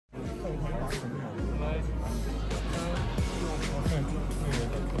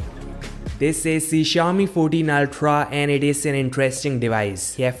This is the Xiaomi 14 Ultra and it is an interesting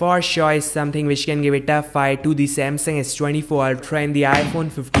device. Yeah, for sure is something which can give a tough fight to the Samsung S24 Ultra and the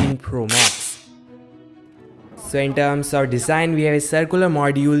iPhone 15 Pro Max. So in terms of design, we have a circular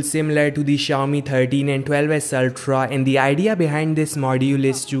module similar to the Xiaomi 13 and 12s Ultra, and the idea behind this module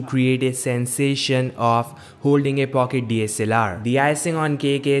is to create a sensation of holding a pocket DSLR. The icing on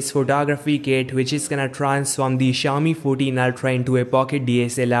cake is photography kit, which is gonna transform the Xiaomi 14 Ultra into a pocket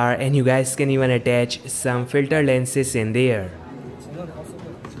DSLR, and you guys can even attach some filter lenses in there.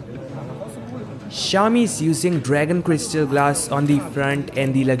 Xiaomi is using dragon crystal glass on the front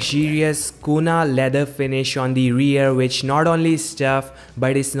and the luxurious Kona leather finish on the rear, which not only is tough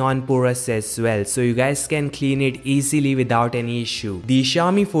but is non-porous as well, so you guys can clean it easily without any issue. The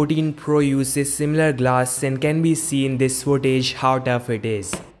Xiaomi 14 Pro uses similar glass and can be seen this footage how tough it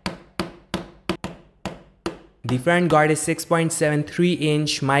is. The front got a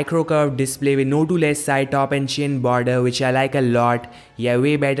 6.73-inch micro-curved display with no too-less side top and chin border, which I like a lot. Yeah,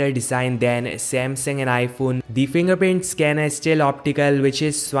 way better design than Samsung and iPhone. The fingerprint scanner is still optical, which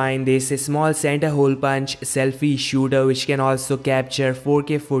is fine. There's a small center hole punch selfie shooter which can also capture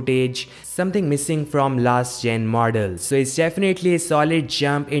 4K footage, something missing from last gen models. So it's definitely a solid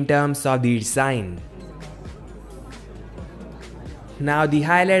jump in terms of the design. Now the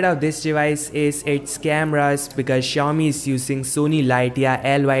highlight of this device is its cameras, because Xiaomi is using Sony Lightyear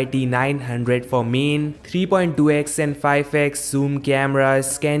LYT900 for main. 3.2x and 5x zoom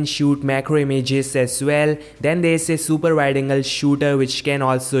cameras can shoot macro images as well. Then there is a super wide angle shooter which can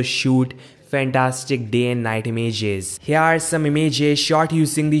also shoot fantastic day and night images. Here are some images shot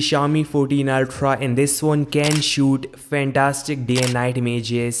using the Xiaomi 14 Ultra, and this one can shoot fantastic day and night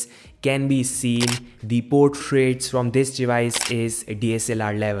images. Can be seen the portraits from this device is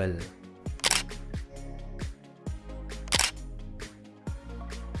DSLR level.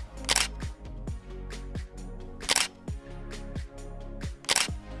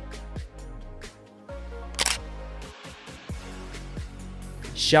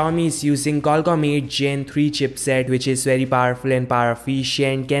 Xiaomi is using Qualcomm 8 Gen 3 chipset, which is very powerful and power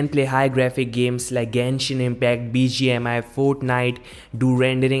efficient, can play high graphic games like Genshin Impact, BGMI, Fortnite, do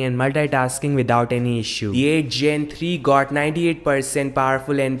rendering and multitasking without any issue. The 8 Gen 3 got 98%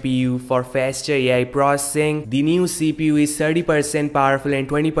 powerful NPU for faster AI processing. The new CPU is 30% powerful and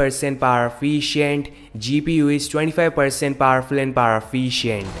 20% power efficient. GPU is 25% powerful and power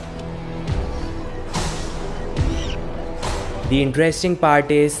efficient. The interesting part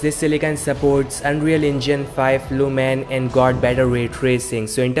is this silicon supports Unreal Engine 5 Lumen and got better ray tracing.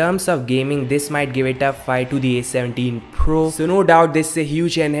 So in terms of gaming, this might give it a fight to the A17 Pro. So no doubt this is a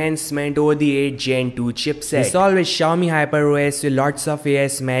huge enhancement over the 8 Gen 2 chipset. This all with Xiaomi HyperOS with lots of AI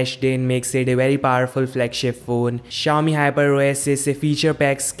smashed in makes it a very powerful flagship phone. Xiaomi HyperOS is a feature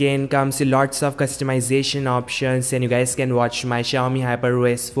packed skin, comes with lots of customization options, and you guys can watch my Xiaomi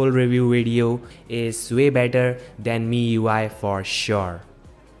HyperOS full review video. Is way better than MIUI for sure.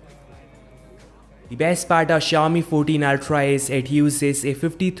 The best part of Xiaomi 14 Ultra is it uses a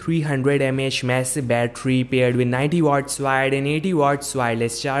 5300 mAh massive battery paired with 90 watts wired and 80 watts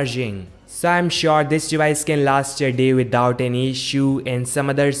wireless charging. So I'm sure this device can last a day without any issue, and some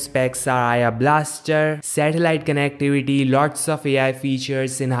other specs are IA Blaster, satellite connectivity, lots of AI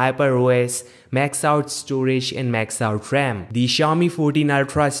features in HyperOS, max out storage and max out RAM. The Xiaomi 14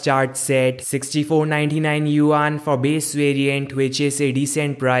 Ultra starts at 6499 yuan for base variant, which is a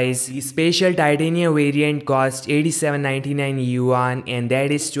decent price. The special titanium variant costs 8799 yuan, and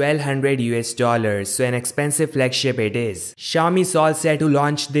that is $1200 US, so an expensive flagship it is. Xiaomi is all set to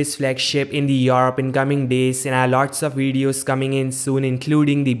launch this flagship in the Europe in coming days, and I have lots of videos coming in soon,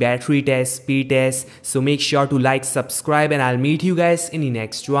 including the battery test, speed test, so make sure to like, subscribe, and I'll meet you guys in the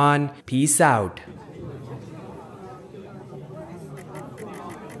next one. Peace out.